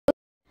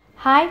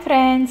Hi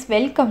friends,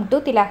 welcome to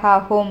Tilaka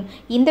Home.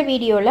 இந்த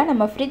வீடியோல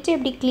நம்ம ஃப்ரிட்ஜ்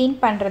எப்படி க்ளீன்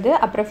பண்றது,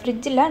 அப்புறம்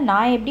ஃப்ரிட்ஜ்ல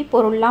நான் எப்படி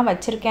பொருள்லாம்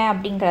வச்சிருக்கேன்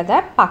அப்படிங்கறத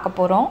பார்க்க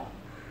போறோம்.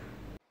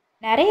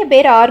 நிறைய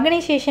பேர்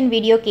ஆர்கனைசேஷன்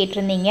வீடியோ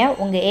கேட்டிருந்தீங்க.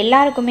 உங்க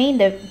எல்லாருக்குமே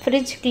இந்த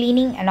fridge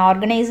cleaning and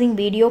organising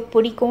video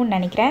பிடிக்கும்னு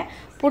நினைக்கிறேன்.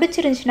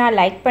 பிடிச்சிருந்துச்சுனா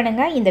லைக்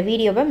பண்ணுங்க. இந்த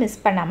வீடியோவை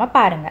மிஸ் பண்ணாம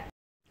பாருங்க.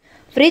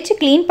 ஃப்ரிட்ஜ்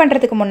க்ளீன்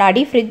பண்ணுறதுக்கு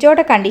முன்னாடி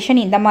ஃப்ரிட்ஜோட கண்டிஷன்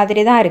இந்த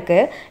மாதிரி தான்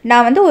இருக்குது.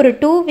 நான் வந்து ஒரு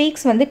 2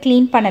 வீக்ஸ் வந்து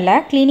க்ளீன் பண்ணலை.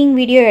 க்ளீனிங்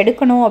வீடியோ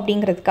எடுக்கணும்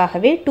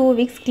அப்படிங்கிறதுக்காகவே 2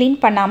 வீக்ஸ் க்ளீன்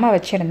பண்ணாமல்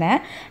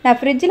வச்சுருந்தேன். நான்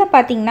ஃப்ரிட்ஜில்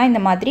பார்த்தீங்கன்னா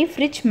இந்த மாதிரி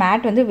ஃப்ரிட்ஜ்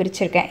மேட் வந்து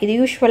விரிச்சிருக்கேன். இது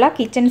யூஸ்வலாக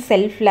கிச்சன்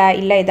செல்ஃபில்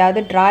இல்லை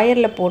ஏதாவது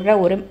ட்ராயரில் போடுற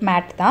ஒரு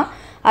மேட் தான்.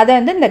 அதை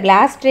வந்து இந்த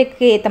கிளாஸ்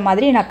ட்ரேக்கு ஏற்ற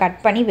மாதிரி நான் கட்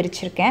பண்ணி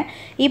விரிச்சிருக்கேன்.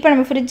 இப்போ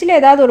நம்ம ஃப்ரிட்ஜில்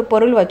ஏதாவது ஒரு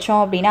பொருள்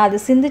வச்சோம் அப்படின்னா அது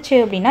சிந்துச்சு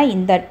அப்படின்னா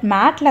இந்த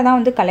மேட்டில் தான்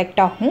வந்து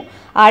கலெக்ட் ஆகும்.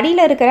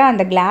 அடியில் இருக்கிற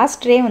அந்த கிளாஸ்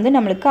ட்ரே வந்து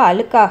நம்மளுக்கு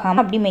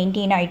அழுக்காகாமல் அப்படி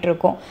மெயின்டைன் ஆகிட்டு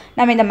இருக்கும்.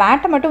 நம்ம இந்த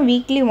மேட்டை மட்டும்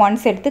வீக்லி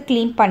ஒன்ஸ் எடுத்து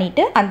க்ளீன்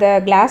பண்ணிவிட்டு அந்த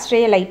கிளாஸ்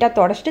ட்ரேயை லைட்டாக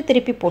தொடச்சிட்டு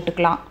திருப்பி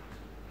போட்டுக்கலாம்.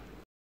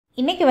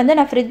 இன்றைக்கி வந்து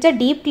நான் ஃப்ரிட்ஜை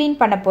டீப் க்ளீன்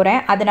பண்ண போகிறேன்.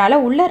 அதனால்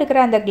உள்ளே இருக்கிற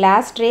அந்த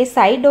கிளாஸ் ட்ரே,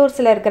 சைட்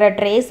டோர்ஸில் இருக்கிற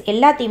ட்ரேஸ்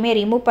எல்லாத்தையுமே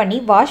ரிமூவ் பண்ணி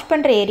வாஷ்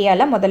பண்ணுற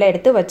ஏரியாவில் முதல்ல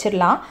எடுத்து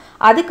வச்சிடலாம்.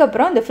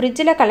 அதுக்கப்புறம் இந்த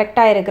ஃப்ரிட்ஜில் கலெக்ட்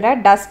ஆகிருக்கிற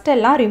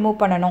டஸ்ட்டெல்லாம்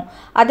ரிமூவ் பண்ணணும்.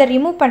 அதை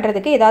ரிமூவ்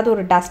பண்ணுறதுக்கு ஏதாவது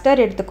ஒரு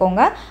டஸ்டர்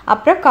எடுத்துக்கோங்க.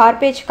 அப்புறம்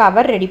கார்பேஜ்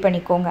கவர் ரெடி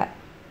பண்ணிக்கோங்க.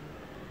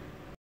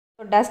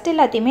 டஸ்ட்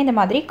எல்லாத்தையுமே இந்த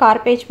மாதிரி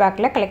கார்பேஜ்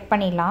பேக்கில் கலெக்ட்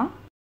பண்ணிடலாம்.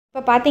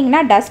 இப்போ பார்த்தீங்கன்னா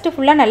டஸ்ட்டு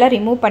ஃபுல்லாக நல்லா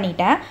ரிமூவ்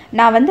பண்ணிட்டேன்.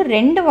 நான் வந்து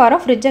 2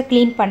 வாரம் ஃப்ரிட்ஜை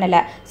க்ளீன்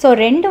பண்ணலை. ஸோ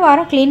 2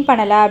 வாரம் க்ளீன்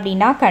பண்ணலை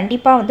அப்படின்னா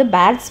கண்டிப்பாக வந்து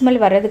பேட் ஸ்மெல்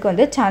வர்றதுக்கு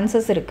வந்து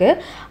சான்சஸ் இருக்குது.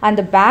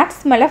 அந்த பேட்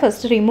ஸ்மெல்லை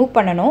ஃபஸ்ட்டு ரிமூவ்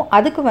பண்ணணும்.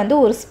 அதுக்கு வந்து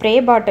ஒரு ஸ்ப்ரே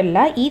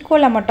பாட்டிலில்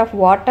equal amount of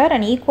water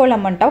and equal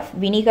amount of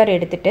vinegar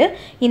எடுத்துகிட்டு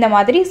இந்த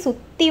மாதிரி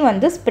சுற்றி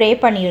வந்து ஸ்ப்ரே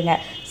பண்ணிடுங்க.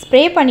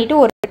 ஸ்ப்ரே பண்ணிவிட்டு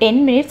ஒரு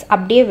 10 மினிட்ஸ்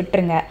அப்படியே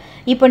விட்டுருங்க.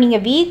 இப்போ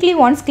நீங்கள் வீக்லி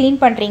ஒன்ஸ்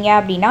க்ளீன் பண்ணுறீங்க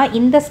அப்படின்னா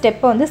இந்த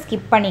ஸ்டெப்பை வந்து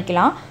ஸ்கிப்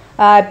பண்ணிக்கலாம்.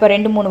 இப்போ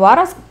 2-3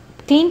 வாரம்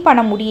க்ளீன்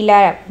பண்ண முடியல,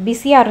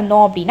 பிஸியாக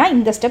இருந்தோம் அப்படின்னா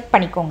இந்த ஸ்டெப்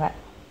பண்ணிக்கோங்க.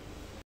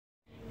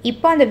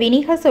 இப்போ அந்த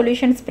வினிகர்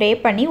சொல்யூஷன் ஸ்ப்ரே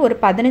பண்ணி ஒரு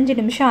 15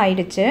 நிமிஷம்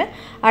ஆயிடுச்சு.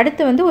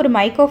 அடுத்து வந்து ஒரு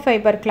மைக்ரோ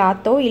ஃபைபர்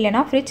கிளாத்தோ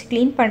இல்லைனா ஃப்ரிட்ஜ்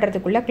க்ளீன்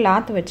பண்ணுறதுக்குள்ளே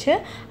கிளாத் வச்சு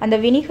அந்த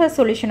வினிகர்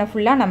சொல்யூஷனை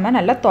ஃபுல்லாக நம்ம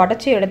நல்லா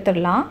தொடச்சி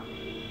எடுத்துடலாம்.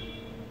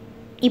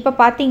 இப்போ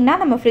பார்த்திங்கன்னா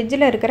நம்ம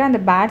ஃப்ரிட்ஜில் இருக்கிற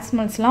அந்த பேட்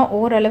ஸ்மெல்ஸ்லாம்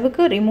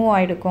ஓரளவுக்கு ரிமூவ்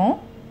ஆகிருக்கும்.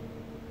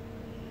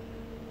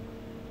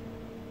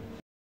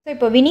 ஸோ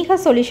இப்போ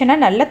வினிகர் சொல்யூஷனை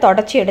நல்லா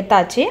தொடச்சி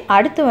எடுத்தாச்சு.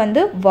 அடுத்து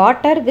வந்து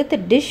வாட்டர் வித்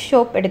டிஷ்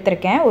சோப்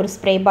எடுத்திருக்கேன் ஒரு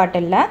ஸ்ப்ரே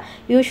பாட்டிலில்.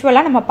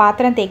 யூஸ்வலாக நம்ம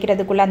பாத்திரம்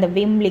தேய்க்கிறதுக்குள்ளே அந்த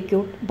விம்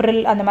லிக்யூட், ப்ரில்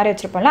அந்த மாதிரி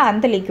வச்சுருப்போம்ல,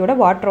 அந்த லிக்யூடை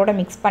வாட்டரோட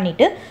மிக்ஸ்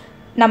பண்ணிவிட்டு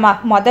நம்ம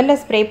முதல்ல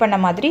ஸ்ப்ரே பண்ண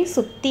மாதிரி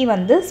சுற்றி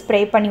வந்து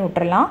ஸ்ப்ரே பண்ணி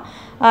விட்டுறலாம்.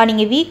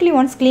 நீங்கள் வீக்லி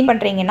ஒன்ஸ் க்ளீன்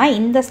பண்ணுறீங்கன்னா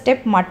இந்த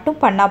ஸ்டெப் மட்டும்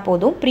பண்ணால்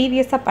போதும்.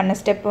 ப்ரீவியஸாக பண்ண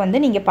ஸ்டெப்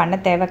வந்து நீங்கள்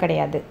பண்ண தேவை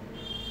கிடையாது.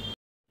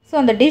 ஸோ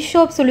அந்த டிஷ்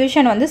சோப்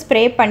சொல்யூஷன் வந்து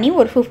ஸ்ப்ரே பண்ணி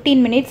ஒரு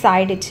 15 மினிட்ஸ்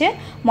ஆகிடுச்சு.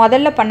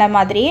 முதல்ல பண்ண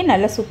மாதிரியே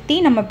நல்லா சுற்றி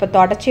நம்ம இப்போ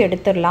தொடச்சி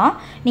எடுத்துடலாம்.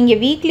 நீங்கள்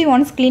வீக்லி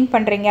ஒன்ஸ் க்ளீன்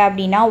பண்ணுறீங்க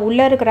அப்படின்னா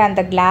உள்ளே இருக்கிற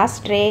அந்த கிளாஸ்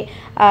ட்ரே,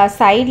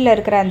 சைடில்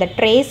இருக்கிற அந்த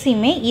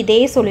ட்ரேஸையுமே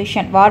இதே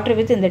சொல்யூஷன் வாட்டர்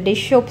வித் இந்த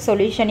டிஷ் சோப்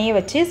சொல்யூஷனே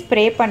வச்சு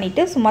ஸ்ப்ரே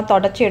பண்ணிவிட்டு சும்மா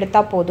தொடச்சி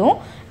எடுத்தால் போதும்.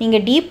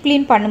 நீங்கள் டீப்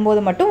க்ளீன்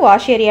பண்ணும்போது மட்டும்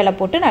வாஷ் ஏரியாவில்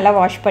போட்டு நல்லா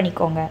வாஷ்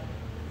பண்ணிக்கோங்க.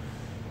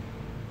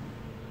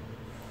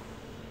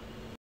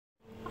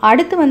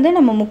 அடுத்து வந்து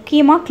நம்ம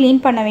முக்கியமாக க்ளீன்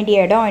பண்ண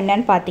வேண்டிய இடம்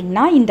என்னன்னு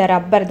பார்த்திங்கன்னா இந்த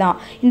ரப்பர் தான்.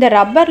 இந்த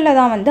ரப்பரில்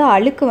தான் வந்து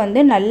அழுக்கு வந்து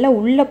நல்லா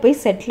உள்ளே போய்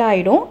செட்டில்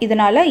ஆகிடும்.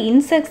 இதனால்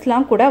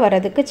இன்செக்ட்ஸ்லாம் கூட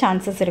வரதுக்கு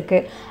சான்சஸ்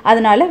இருக்குது.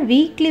 அதனால்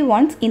வீக்லி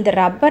ஒன்ஸ் இந்த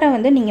ரப்பரை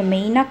வந்து நீங்கள்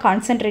மெயினாக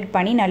கான்சென்ட்ரேட்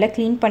பண்ணி நல்லா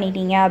க்ளீன்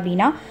பண்ணிட்டீங்க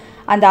அப்படின்னா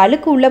அந்த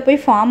அழுக்கு உள்ளே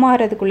போய் ஃபார்ம்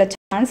ஆகிறதுக்குள்ள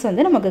சான்ஸ்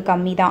வந்து நமக்கு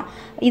கம்மி தான்.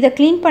 இதை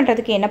க்ளீன்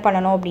பண்ணுறதுக்கு என்ன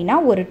பண்ணணும் அப்படின்னா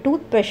ஒரு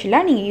டூத் ப்ரஷ்ஷில்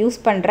நீங்கள் யூஸ்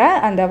பண்ணுற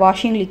அந்த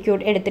வாஷிங்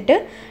லிக்யூட் எடுத்துகிட்டு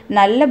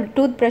நல்ல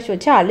டூத் ப்ரஷ்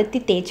வச்சு அழுத்தி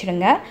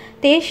தேய்ச்சிடுங்க.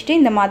 தேய்ச்சிட்டு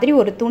இந்த மாதிரி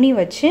ஒரு துணி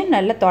வச்சு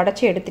நல்லா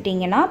தொடச்சி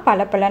எடுத்துட்டிங்கன்னா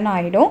பளபளன்னு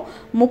ஆகிடும்.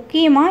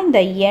 முக்கியமாக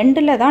இந்த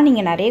எண்டில் தான்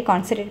நீங்கள் நிறைய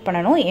கான்சன்ட்ரேட்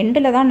பண்ணணும்.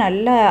 எண்டில் தான்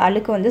நல்ல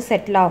அழுக்கு வந்து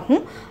செட்டில்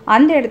ஆகும்.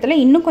 அந்த இடத்துல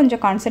இன்னும்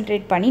கொஞ்சம்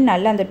கான்சன்ட்ரேட் பண்ணி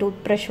நல்லா அந்த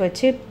டூத் ப்ரஷ்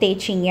வச்சு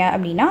தேய்ச்சிங்க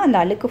அப்படின்னா அந்த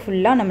அழுக்கு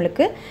ஃபுல்லாக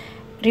நம்மளுக்கு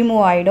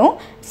ரிமூவ் ஆகிடும்.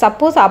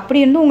 சப்போஸ் அப்படி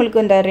இருந்து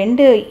உங்களுக்கு இந்த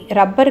 2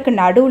 ரப்பருக்கு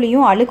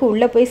நடுவுலையும் அழுக்கு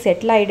உள்ளே போய்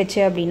செட்டில் ஆகிடுச்சு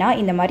அப்படின்னா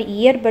இந்த மாதிரி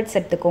இயர்பட்ஸ்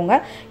எடுத்துக்கோங்க.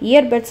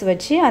 இயர்பட்ஸ்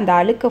வச்சு அந்த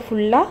அழுக்கை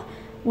ஃபுல்லாக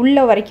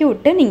உள்ளே வரைக்கும்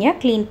விட்டு நீங்கள்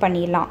க்ளீன்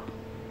பண்ணிடலாம்.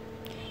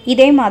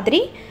 இதே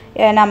மாதிரி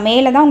நான்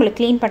மேலே தான்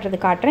உங்களுக்கு க்ளீன் பண்ணுறது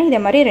காட்டுறேன். இதே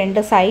மாதிரி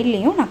 2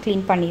 சைட்லேயும் நான்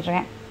க்ளீன்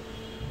பண்ணிடுறேன்.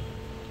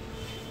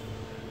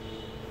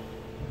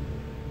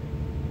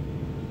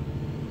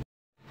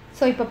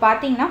 ஸோ இப்போ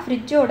பார்த்தீங்கன்னா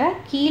ஃப்ரிட்ஜோட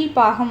கீழ்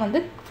பாகம் வந்து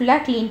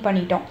ஃபுல்லாக க்ளீன்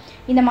பண்ணிட்டோம்.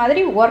 இந்த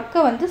மாதிரி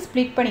ஒர்க்கை வந்து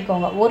ஸ்ப்ளிட்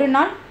பண்ணிக்கோங்க. ஒரு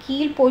நாள்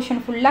கீழ்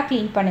போர்ஷன் ஃபுல்லாக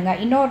க்ளீன் பண்ணுங்கள்,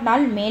 இன்னொரு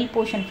நாள் மேல்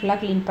போர்ஷன்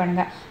ஃபுல்லாக க்ளீன்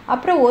பண்ணுங்கள்,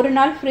 அப்புறம் ஒரு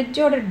நாள்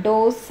ஃப்ரிட்ஜோட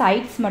டோர்ஸ்,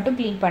 சைட்ஸ் மட்டும்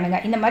க்ளீன்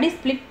பண்ணுங்கள். இந்த மாதிரி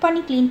ஸ்ப்ளிட்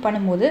பண்ணி க்ளீன்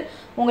பண்ணும்போது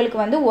உங்களுக்கு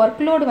வந்து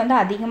ஒர்க் லோடு வந்து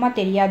அதிகமாக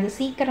தெரியாது,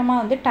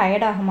 சீக்கிரமாக வந்து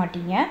டயர்ட் ஆக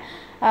மாட்டீங்க.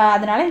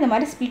 அதனால் இந்த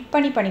மாதிரி ஸ்ப்ளிட்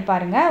பண்ணி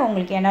பாருங்கள்,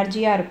 உங்களுக்கு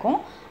எனர்ஜியாக இருக்கும்.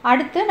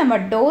 அடுத்து நம்ம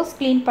டோர்ஸ்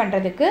க்ளீன்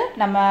பண்ணுறதுக்கு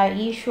நம்ம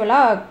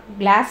யூஸ்வலாக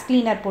கிளாஸ்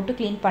க்ளீனர் போட்டு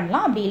க்ளீன்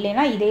பண்ணலாம். அப்படி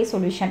இல்லைன்னா இதே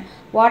சொல்யூஷன்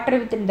வாட்டர்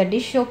வித் இந்த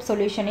டிஷ் சோப்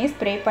சொல்யூஷனே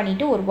ஸ்ப்ரே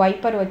பண்ணிவிட்டு ஒரு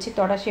வைப்பர் வச்சு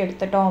தொடச்சி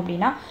எடுத்துட்டோம்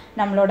அப்படின்னா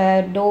நம்மளோட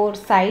டோர்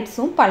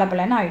சைட்ஸும்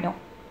பளபளன்னு ஆகிடும்.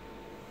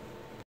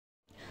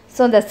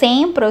 ஸோ இந்த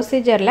சேம்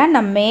ப்ரொசீஜரில்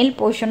நான் மேல்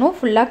போர்ஷனும்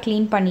ஃபுல்லாக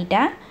க்ளீன்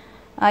பண்ணிட்டேன்.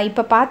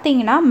 இப்போ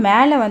பார்த்தீங்கன்னா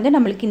மேலே வந்து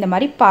நம்மளுக்கு இந்த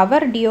மாதிரி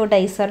பவர்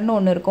டியோடைசர்னு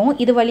ஒன்று இருக்கும்.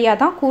 இது வழியாக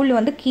தான் கூழ்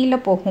வந்து கீழே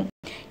போகும்.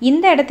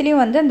 இந்த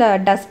இடத்துலையும் வந்து அந்த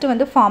டஸ்ட்டு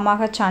வந்து ஃபார்ம்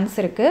ஆக சான்ஸ்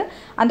இருக்குது.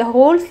 அந்த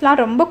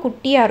ஹோல்ஸ்லாம் ரொம்ப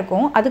குட்டியாக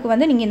இருக்கும். அதுக்கு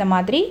வந்து நீங்கள் இந்த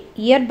மாதிரி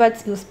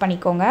இயர்பட்ஸ் யூஸ்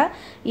பண்ணிக்கோங்க.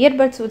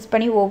 இயர்பட்ஸ் யூஸ்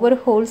பண்ணி ஒவ்வொரு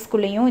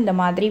ஹோல்ஸ்குள்ளேயும் இந்த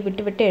மாதிரி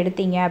விட்டு விட்டு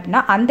எடுத்தீங்க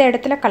அப்படின்னா அந்த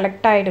இடத்துல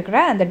கலெக்ட் ஆகிருக்கிற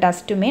அந்த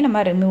டஸ்ட்டுமே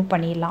நம்ம ரிமூவ்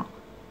பண்ணிடலாம்.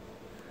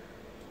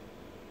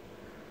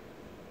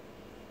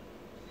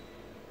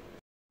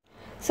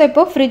 ஸோ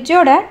இப்போது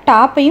ஃப்ரிட்ஜோட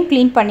டாப்பையும்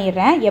க்ளீன்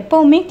பண்ணிடுறேன்.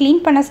 எப்போவுமே க்ளீன்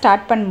பண்ண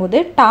ஸ்டார்ட் பண்ணும்போது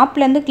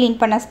டாப்லேருந்து க்ளீன்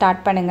பண்ண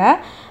ஸ்டார்ட் பண்ணுங்கள்.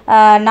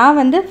 நான்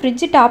வந்து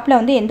ஃப்ரிட்ஜ் டாப்பில்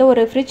வந்து எந்த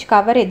ஒரு ஃப்ரிட்ஜ்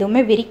கவர்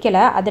எதுவுமே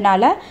விரிக்கலை.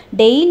 அதனால்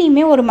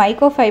டெய்லியுமே ஒரு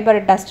மைக்ரோ ஃபைபர்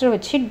டஸ்டர்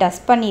வச்சு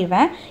டஸ்ட்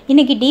பண்ணிடுவேன்.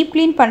 இன்றைக்கி டீப்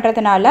க்ளீன்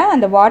பண்ணுறதுனால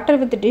அந்த வாட்டர்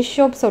வித் டிஷ்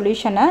சோப்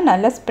சொல்யூஷனை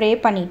நல்லா ஸ்ப்ரே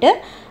பண்ணிவிட்டு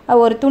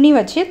ஒரு துணி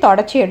வச்சு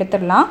தொடச்சி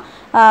எடுத்துடலாம்.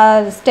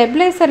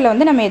 ஸ்டெபிலைசரில்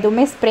வந்து நம்ம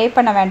எதுவுமே ஸ்ப்ரே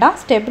பண்ண வேண்டாம்.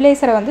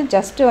 ஸ்டெபிலைசரை வந்து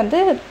ஜஸ்ட்டு வந்து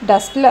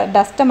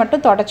டஸ்ட்டை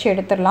மட்டும் தொடச்சி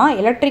எடுத்துடலாம்.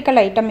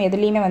 எலக்ட்ரிக்கல் ஐட்டம்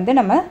எதுலேயுமே வந்து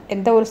நம்ம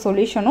எந்த ஒரு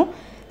சொல்யூஷனும்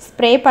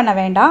ஸ்ப்ரே பண்ண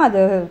வேண்டாம்.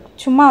 அது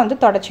சும்மா வந்து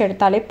தொடச்சி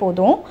எடுத்தாலே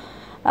போதும்.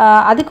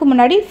 அதுக்கு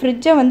முன்னாடி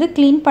ஃப்ரிட்ஜை வந்து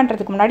க்ளீன்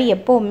பண்ணுறதுக்கு முன்னாடி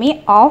எப்போவுமே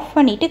ஆஃப்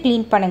பண்ணிவிட்டு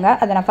க்ளீன் பண்ணுங்கள்.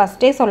 அதை நான்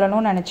ஃபஸ்ட்டே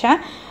சொல்லணும்னு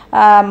நினச்சேன்,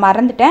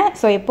 மறந்துட்டேன்.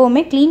 ஸோ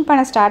எப்போவுமே க்ளீன்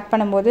பண்ண ஸ்டார்ட்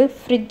பண்ணும்போது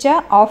ஃப்ரிட்ஜை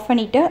ஆஃப்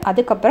பண்ணிவிட்டு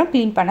அதுக்கப்புறம்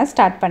க்ளீன் பண்ண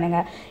ஸ்டார்ட்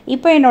பண்ணுங்கள்.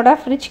 இப்போ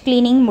என்னோடய ஃப்ரிட்ஜ்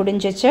க்ளீனிங்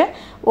முடிஞ்சிச்சு.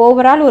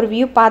 ஓவரால் ஒரு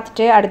வியூ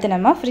பார்த்துட்டு அடுத்து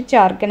நம்ம ஃப்ரிட்ஜ்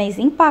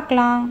ஆர்கனைசிங்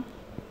பார்க்கலாம்.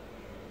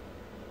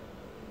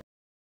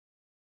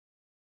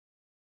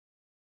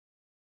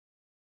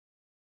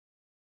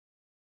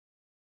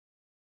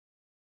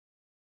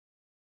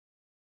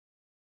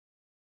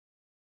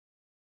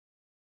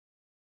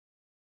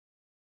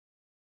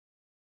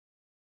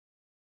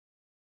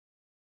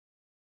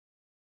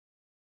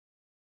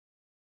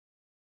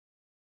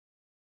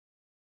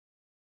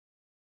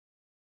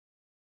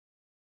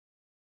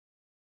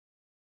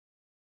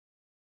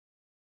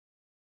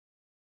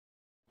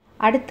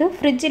 அடுத்து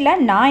ஃப்ரிட்ஜில்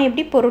நான்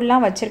எப்படி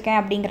பொருள்லாம் வச்சுருக்கேன்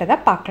அப்படிங்கிறத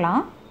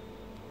பார்க்கலாம்.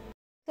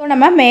 ஸோ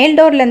நம்ம மேல்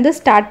டோர்லேருந்து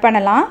ஸ்டார்ட்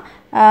பண்ணலாம்.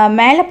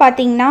 மேலே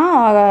பார்த்தீங்கன்னா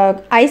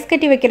ஐஸ்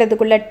கட்டி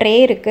வைக்கிறதுக்குள்ள ட்ரே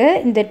இருக்குது.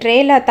 இந்த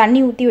ட்ரேயில்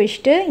தண்ணி ஊற்றி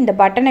வச்சுட்டு இந்த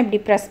பட்டனை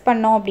இப்படி ப்ரெஸ்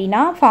பண்ணோம்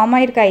அப்படின்னா ஃபார்ம்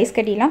ஆகிருக்க ஐஸ்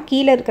கட்டிலாம்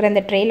கீழே இருக்கிற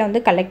இந்த ட்ரேயில்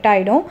வந்து கலெக்ட்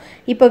ஆகிடும்.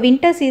 இப்போ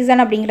வின்டர்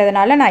சீசன்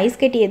அப்படிங்கிறதுனால நான்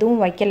ஐஸ் கட்டி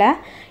எதுவும் வைக்கல.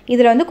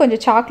 இதில் வந்து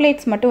கொஞ்சம்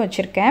சாக்லேட்ஸ் மட்டும்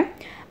வச்சுருக்கேன்.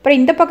 அப்புறம்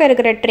இந்த பக்கம்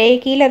இருக்கிற ட்ரே,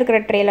 கீழே இருக்கிற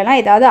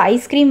ட்ரேலலாம் ஏதாவது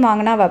ஐஸ்கிரீம்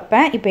வாங்கினா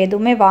வைப்பேன். இப்போ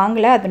எதுவுமே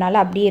வாங்கலை, அதனால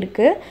அப்படியே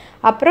இருக்குது.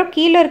 அப்புறம்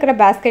கீழே இருக்கிற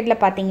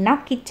பேஸ்கெட்டில் பார்த்தீங்கன்னா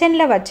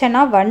கிச்சனில்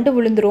வச்சேன்னா வண்டு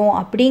விழுந்துரும்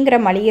அப்படிங்கிற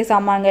மளிகை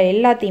சாமான்கள்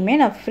எல்லாத்தையுமே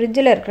நான்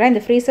ஃப்ரிட்ஜில் இருக்கிற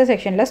இந்த ஃப்ரீசர்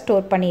செக்ஷனில்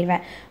ஸ்டோர்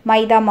பண்ணிடுவேன்.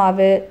 மைதா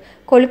மாவு,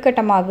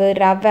 கொழுக்கட்டை மாவு,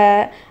 ரவை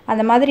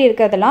அந்த மாதிரி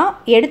இருக்கிறதெல்லாம்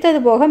எடுத்தது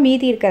போக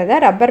மீதி இருக்கிறத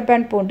ரப்பர்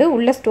பேண்ட் போட்டு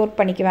உள்ளே ஸ்டோர்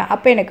பண்ணிக்குவேன்.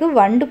 அப்போ எனக்கு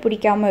வண்டு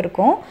பிடிக்காமல்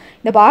இருக்கும்.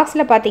 இந்த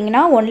பாக்ஸில்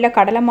பார்த்தீங்கன்னா ஒன்றில்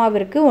கடலை மாவு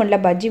இருக்குது,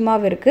 ஒன்றில் பஜ்ஜி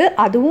மாவு இருக்குது.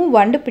 அதுவும்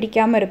வண்டு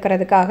பிடிக்காமல்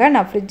இருக்கிறதுக்காக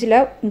நான் ஃப்ரிட்ஜில்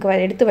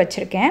இங்கே எடுத்து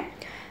வச்சுருக்கேன்.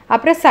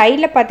 அப்புறம்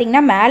சைடில்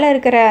பார்த்திங்கன்னா மேலே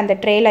இருக்கிற அந்த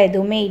ட்ரேயில்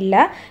எதுவுமே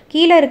இல்லை.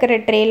 கீழே இருக்கிற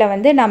ட்ரேயில்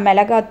வந்து நான்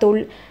மிளகாத்தூள்,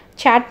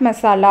 சாட்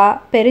மசாலா,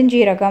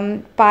 பெருஞ்சீரகம்,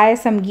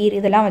 பாயசம் கீர்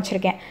இதெல்லாம்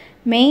வச்சுருக்கேன்.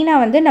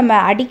 மெயினாக வந்து நம்ம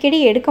அடிக்கடி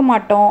எடுக்க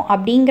மாட்டோம்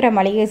அப்படிங்கிற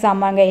மளிகை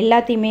சாமான்கள்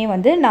எல்லாத்தையுமே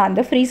வந்து நான்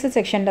அந்த ஃப்ரீசர்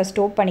செக்ஷனில்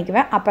ஸ்டோர்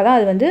பண்ணிக்குவேன். அப்போ தான்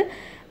அது வந்து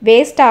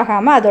வேஸ்ட்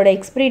ஆகாமல் அதோட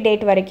எக்ஸ்பிரி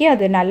டேட் வரைக்கும்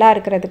அது நல்லா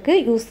இருக்கிறதுக்கு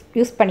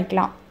யூஸ்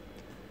பண்ணிக்கலாம்.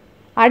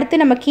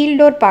 அடுத்து நம்ம கீழ்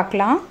டோர்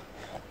பார்க்கலாம்.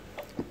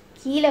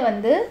 கீழே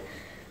வந்து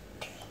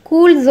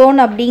கூல் ஜோன்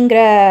அப்படிங்கிற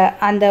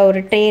அந்த ஒரு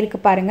ட்ரே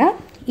இருக்குது பாருங்கள்.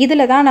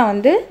 இதில் தான் நான்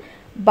வந்து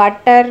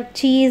பட்டர்,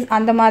 சீஸ்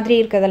அந்த மாதிரி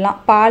இருக்கிறதெல்லாம்,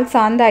 பால்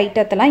சார்ந்த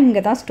ஐட்டத்தெல்லாம்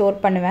இங்கே தான்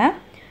ஸ்டோர் பண்ணுவேன்.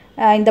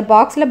 இந்த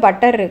பாக்ஸில்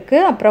பட்டர்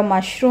இருக்குது, அப்புறம்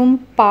மஷ்ரூம்,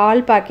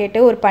 பால் பாக்கெட்டு,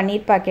 ஒரு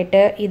பன்னீர்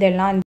பாக்கெட்டு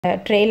இதெல்லாம் இந்த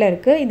ட்ரேயில்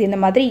இருக்குது. இது இந்த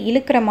மாதிரி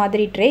இழுக்கிற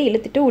மாதிரி ட்ரே,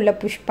 இழுத்துட்டு உள்ளே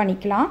புஷ்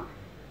பண்ணிக்கலாம்.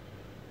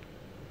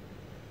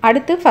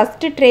 அடுத்து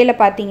ஃபஸ்ட்டு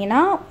ட்ரேயில்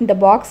பார்த்தீங்கன்னா இந்த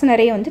பாக்ஸ்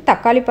நிறைய வந்து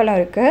தக்காளி பழம்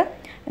இருக்குது.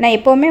 நான்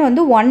எப்போவுமே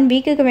வந்து 1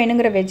 வீக்குக்கு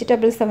வேணுங்கிற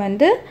வெஜிடபிள்ஸை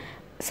வந்து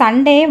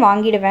சண்டே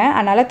வாங்கிடுவேன்.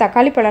 அதனால்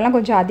தக்காளி பழம்லாம்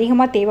கொஞ்சம்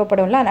அதிகமாக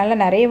தேவைப்படும்ல,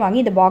 அதனால் நிறைய வாங்கி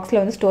இந்த பாக்ஸில்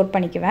வந்து ஸ்டோர்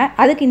பண்ணிக்குவேன்.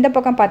 அதுக்கு இந்த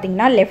பக்கம்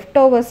பார்த்திங்கன்னா லெஃப்ட்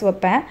ஓவர்ஸ்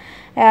வைப்பேன்.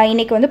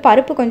 இன்றைக்கி வந்து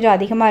பருப்பு கொஞ்சம்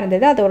அதிகமாக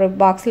இருந்தது, அது ஒரு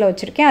பாக்ஸில்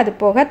வச்சுருக்கேன். அது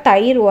போக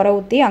தயிர் உர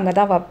ஊற்றி அங்கே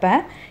தான்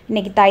வைப்பேன்.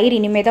 இன்றைக்கி தயிர்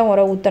இனிமேல் தான்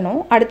உர ஊற்றணும்.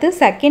 அடுத்து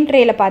செகண்ட்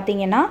ட்ரேயில்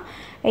பார்த்திங்கன்னா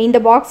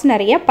இந்த பாக்ஸ்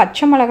நிறைய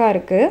பச்சை மிளகா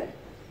இருக்குது.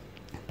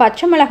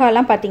 பச்சை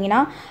மிளகாலாம்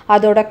பார்த்திங்கன்னா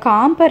அதோட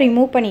காம்பை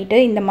ரிமூவ் பண்ணிவிட்டு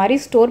இந்த மாதிரி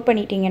ஸ்டோர்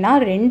பண்ணிட்டிங்கன்னா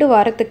 2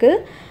 வாரத்துக்கு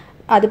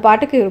அது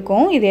பாட்டுக்கு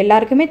இருக்கும். இது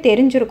எல்லாருக்குமே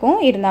தெரிஞ்சிருக்கும்,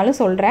 இருந்தாலும்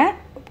சொல்கிறேன்.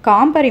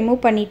 காம்பை ரிமூவ்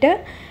பண்ணிவிட்டு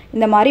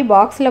இந்த மாதிரி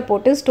பாக்ஸில்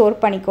போட்டு ஸ்டோர்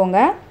பண்ணிக்கோங்க.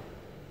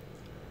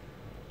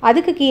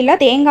 அதுக்கு கீழே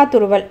தேங்காய்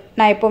துருவல்,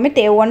 நான் எப்போவுமே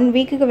 1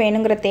 வீக்குக்கு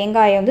வேணுங்கிற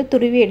தேங்காயை வந்து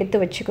துருவி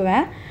எடுத்து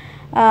வச்சுக்குவேன்.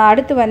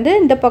 அடுத்து வந்து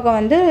இந்த பக்கம்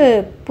வந்து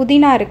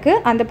புதினா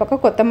இருக்குது, அந்த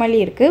பக்கம் கொத்தமல்லி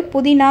இருக்குது.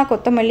 புதினா,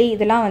 கொத்தமல்லி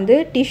இதெல்லாம் வந்து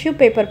டிஷ்யூ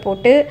பேப்பர்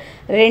போட்டு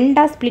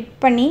 2ஆக ஸ்ப்ளிட்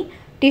பண்ணி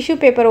டிஷ்யூ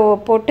பேப்பர்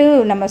போட்டு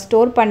நம்ம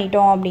ஸ்டோர்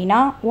பண்ணிட்டோம்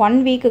அப்படின்னா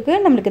 1 வீக்குக்கு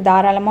நம்மளுக்கு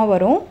தாராளமாக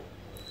வரும்.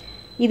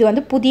 இது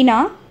வந்து புதினா.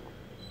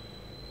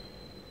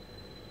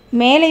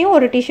 மேலேயும்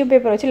ஒரு டிஷ்யூ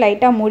பேப்பர் வச்சு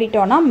லைட்டாக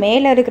மூடிட்டோன்னா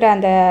மேலே இருக்கிற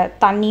அந்த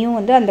தண்ணியும்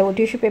வந்து அந்த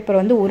டிஷ்யூ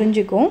பேப்பர் வந்து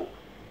உறிஞ்சிக்கும்.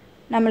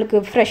 நம்மளுக்கு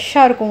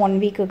ஃப்ரெஷ்ஷாக இருக்கும் 1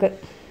 வீக்குக்கு.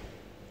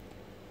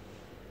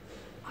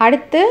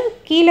 அடுத்து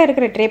கீழே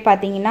இருக்கிற ட்ரே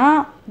பார்த்தீங்கன்னா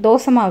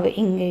தோசை மாவு.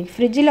 இங்கே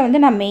ஃப்ரிட்ஜில்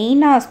வந்து நான்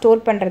மெயினாக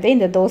ஸ்டோர் பண்ணுறதே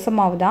இந்த தோசை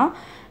மாவு தான்.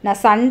 நான்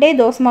சண்டே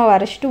தோசை மாவு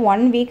அரைச்சிட்டு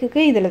 1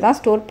 வீக்குக்கு இதில் தான்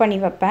ஸ்டோர் பண்ணி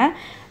வைப்பேன்.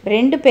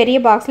 2 பெரிய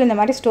பாக்ஸில் இந்த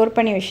மாதிரி ஸ்டோர்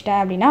பண்ணி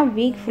வச்சிட்டேன் அப்படின்னா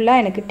வீக்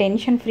ஃபுல்லாக எனக்கு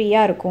டென்ஷன்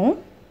ஃப்ரீயாக இருக்கும்.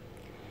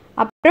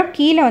 அப்புறம்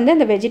கீழே வந்து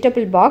இந்த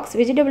வெஜிடபிள்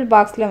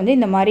பாக்ஸில் வந்து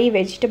இந்த மாதிரி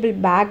வெஜிடபிள்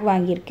பேக்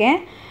வாங்கியிருக்கேன்.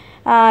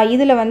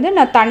 இதில் வந்து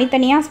நான்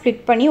தனித்தனியாக ஸ்ப்ளிட்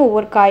பண்ணி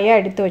ஒவ்வொரு காயாக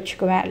எடுத்து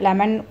வச்சுக்குவேன்.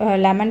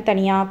 லெமன்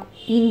தனியாக,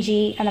 இஞ்சி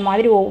அந்த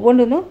மாதிரி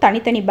ஒவ்வொன்றும்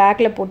தனித்தனி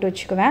பேக்கில் போட்டு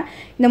வச்சுக்குவேன்.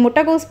 இந்த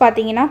முட்டைகோஸ்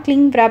பார்த்தீங்கன்னா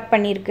க்ளிங் ரேப்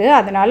பண்ணியிருக்கு,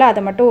 அதனால்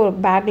அதை மட்டும் ஒரு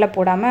பேக்கில்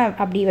போடாமல்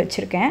அப்படி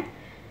வச்சுருக்கேன்.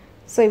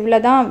 ஸோ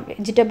இவ்வளோ தான்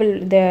வெஜிடபிள்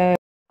இது.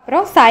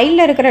 அப்புறம்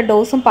சைடில் இருக்கிற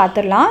டோஸும்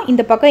பார்த்துடலாம்.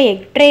 இந்த பக்கம்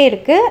எக் ட்ரே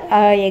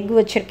இருக்குது, எக்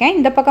வச்சுருக்கேன்.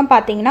 இந்த பக்கம்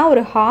பார்த்தீங்கன்னா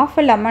ஒரு ½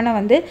 லெமனை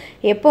வந்து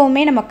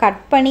எப்போவுமே நம்ம கட்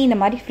பண்ணி இந்த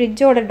மாதிரி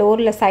ஃப்ரிட்ஜோட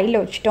டோரில் சைடில்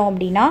வச்சிட்டோம்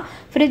அப்படின்னா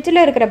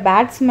ஃப்ரிட்ஜில் இருக்கிற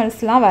பேட்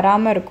ஸ்மெல்ஸ்லாம்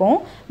வராமல் இருக்கும்.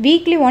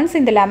 வீக்லி ஒன்ஸ்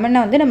இந்த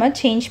லெமனை வந்து நம்ம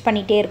சேஞ்ச்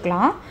பண்ணிகிட்டே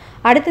இருக்கலாம்.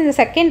 அடுத்து இந்த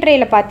செகண்ட்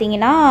ட்ரேயில்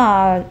பார்த்தீங்கன்னா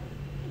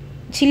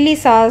சில்லி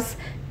சாஸ்,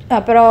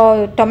 அப்புறம்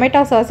டொமேட்டோ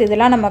சாஸ்,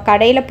 இதெல்லாம் நம்ம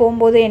கடையில்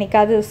போகும்போது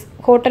எனக்காவது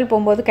ஹோட்டல்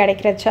போகும்போது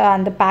கிடைக்கிறச்சா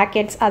அந்த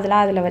பேக்கெட்ஸ்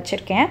அதெல்லாம் அதில்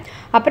வச்சுருக்கேன்.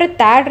 அப்புறம்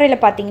தேர்ட் ட்ரேயில்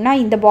பார்த்தீங்கன்னா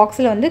இந்த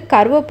பாக்ஸில் வந்து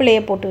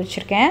கருவேப்பிலையை போட்டு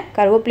வச்சுருக்கேன்.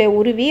 கருவேப்பிலையை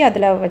உருவி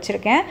அதில்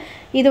வச்சுருக்கேன்.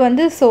 இது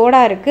வந்து சோடா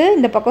இருக்குது,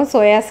 இந்த பக்கம்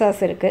சோயா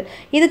சாஸ் இருக்குது.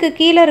 இதுக்கு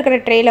கீழே இருக்கிற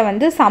ட்ரேயில்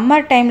வந்து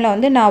சம்மர் டைமில்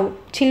வந்து நான்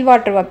சில்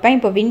வாட்டர் வைப்பேன்.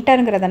 இப்போ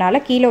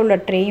வின்டருங்கிறதுனால கீழே உள்ள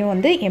ட்ரேயும்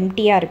வந்து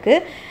எம்டியாக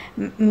இருக்குது.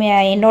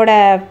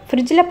 என்னோடய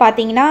ஃப்ரிட்ஜில்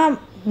பார்த்தீங்கன்னா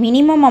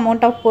மினிமம்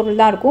அமௌண்ட் ஆஃப் பொருள்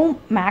தான் இருக்கும்.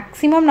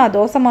 மேக்ஸிமம் நான்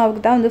தோசை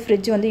மாவுக்கு தான் வந்து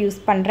ஃப்ரிட்ஜ் வந்து யூஸ்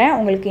பண்ணுறேன்.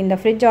 உங்களுக்கு இந்த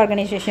ஃப்ரிட்ஜ்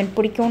ஆர்கனைசேஷன்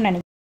பிடிக்கும்னு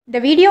நினைக்கிறேன். இந்த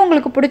வீடியோ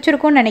உங்களுக்கு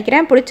பிடிச்சிருக்கும்னு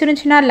நினைக்கிறேன்.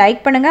 பிடிச்சிருந்துச்சுன்னா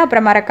லைக் பண்ணுங்கள்,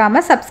 அப்புறம்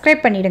மறக்காமல்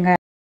சப்ஸ்கிரைப் பண்ணிவிடுங்க.